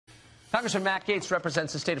Congressman Matt Gaetz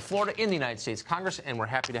represents the state of Florida in the United States Congress, and we're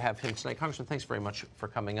happy to have him tonight. Congressman, thanks very much for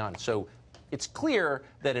coming on. So it's clear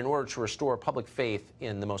that in order to restore public faith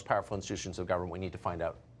in the most powerful institutions of government, we need to find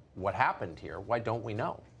out what happened here. Why don't we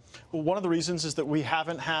know? Well, one of the reasons is that we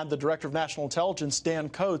haven't had the Director of National Intelligence, Dan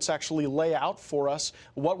Coats, actually lay out for us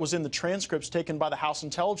what was in the transcripts taken by the House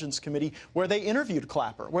Intelligence Committee where they interviewed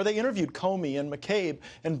Clapper, where they interviewed Comey and McCabe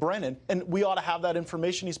and Brennan. And we ought to have that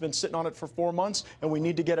information. He's been sitting on it for 4 months, and we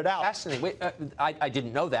need to get it out. Fascinating. Wait, I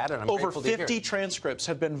didn't know that, and I'm Over grateful to hear. 50 transcripts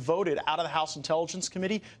have been voted out of the House Intelligence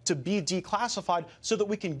Committee to be declassified so that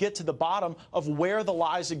we can get to the bottom of where the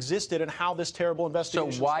lies existed and how this terrible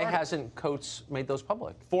investigation So why started. hasn't Coats made those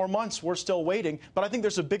public? 4 months, we're still waiting. But I think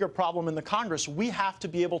there's a bigger problem in the Congress. We have to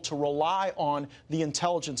be able to rely on the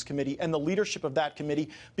Intelligence Committee and the leadership of that committee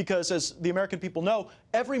because, as the American people know,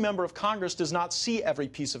 every member of Congress does not see every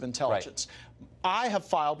piece of intelligence. Right. I have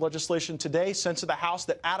filed legislation today sent to the House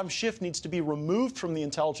that Adam Schiff needs to be removed from the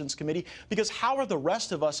Intelligence Committee because how are the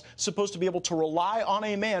rest of us supposed to be able to rely on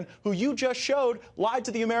a man who you just showed lied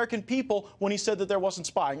to the American people when he said that there wasn't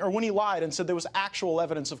spying, or when he lied and said there was actual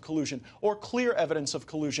evidence of collusion or clear evidence of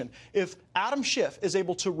collusion? If Adam Schiff is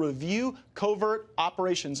able to review covert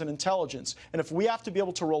operations and intelligence, and if we have to be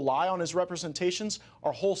able to rely on his representations,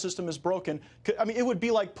 our whole system is broken. I mean, it would be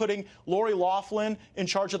like putting Lori Loughlin in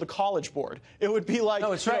charge of the College Board. It would be like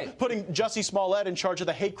putting Jussie Smollett in charge of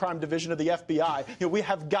the hate crime division of the FBI. We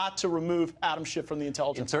have got to remove Adam Schiff from the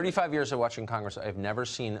intelligence. In 35 years of watching Congress, I've never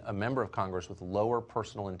seen a member of Congress with lower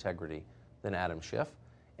personal integrity than Adam Schiff.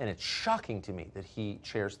 And it's shocking to me that he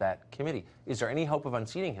chairs that committee. Is there any hope of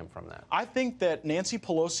unseating him from that? I think that Nancy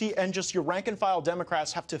Pelosi and just your rank-and-file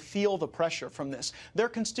Democrats have to feel the pressure from this. Their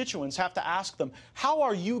constituents have to ask them, how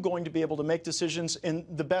are you going to be able to make decisions in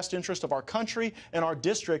the best interest of our country and our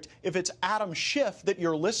district if it's Adam Schiff that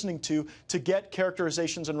you're listening to get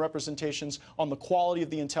characterizations and representations on the quality of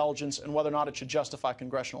the intelligence and whether or not it should justify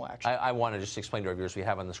congressional action? I want to just explain to our viewers, we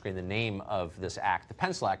have on the screen the name of this act, the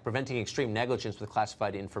Pencil Act, Preventing Extreme Negligence with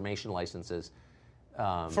Classified Information Licenses.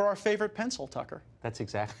 For our favorite pencil, Tucker. That's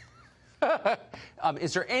exactly.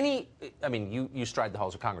 Is there any, I mean, you stride the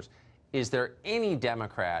halls of Congress. Is there any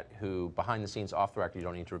Democrat who, behind the scenes, off the record, you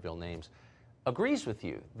don't need to reveal names, agrees with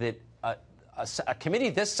you that a committee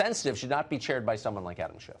this sensitive should not be chaired by someone like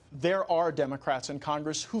Adam Schiff? There are Democrats in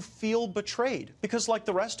Congress who feel betrayed because, like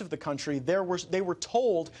the rest of the country, they were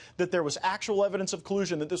told that there was actual evidence of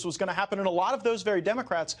collusion, that this was going to happen. And a lot of those very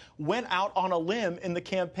Democrats went out on a limb in the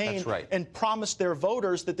campaign and promised their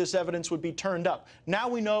voters that this evidence would be turned up. Now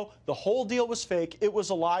we know the whole deal was fake. It was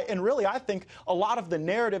a lie. And really, I think a lot of the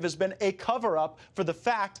narrative has been a cover-up for the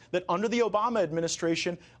fact that under the Obama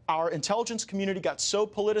administration, our intelligence community got so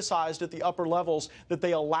politicized at the upper levels that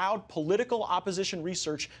they allowed political opposition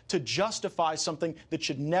research to justify something that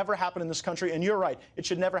should never happen in this country. And you're right, it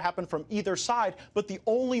should never happen from either side. But the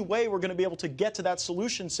only way we're going to be able to get to that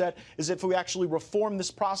solution set is if we actually reform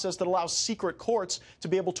this process that allows secret courts to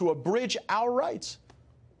be able to abridge our rights.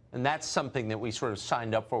 And that's something that we sort of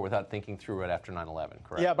signed up for without thinking through it after 9/11,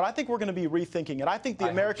 correct? Yeah, but I think we're going to be rethinking it. I think the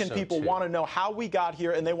American people want to know how we got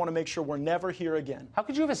here, and they want to make sure we're never here again. How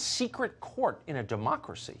could you have a secret court in a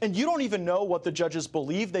democracy? And you don't even know what the judges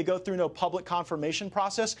believe. They go through no public confirmation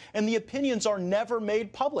process, and the opinions are never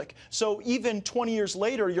made public. So even 20 years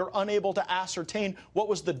later, you're unable to ascertain what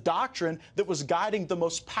was the doctrine that was guiding the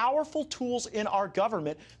most powerful tools in our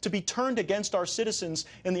government to be turned against our citizens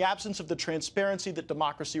in the absence of the transparency that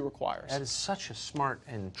democracy requires. That is such a smart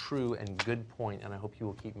and true and good point, and I hope you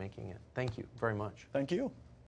will keep making it. Thank you very much. Thank you.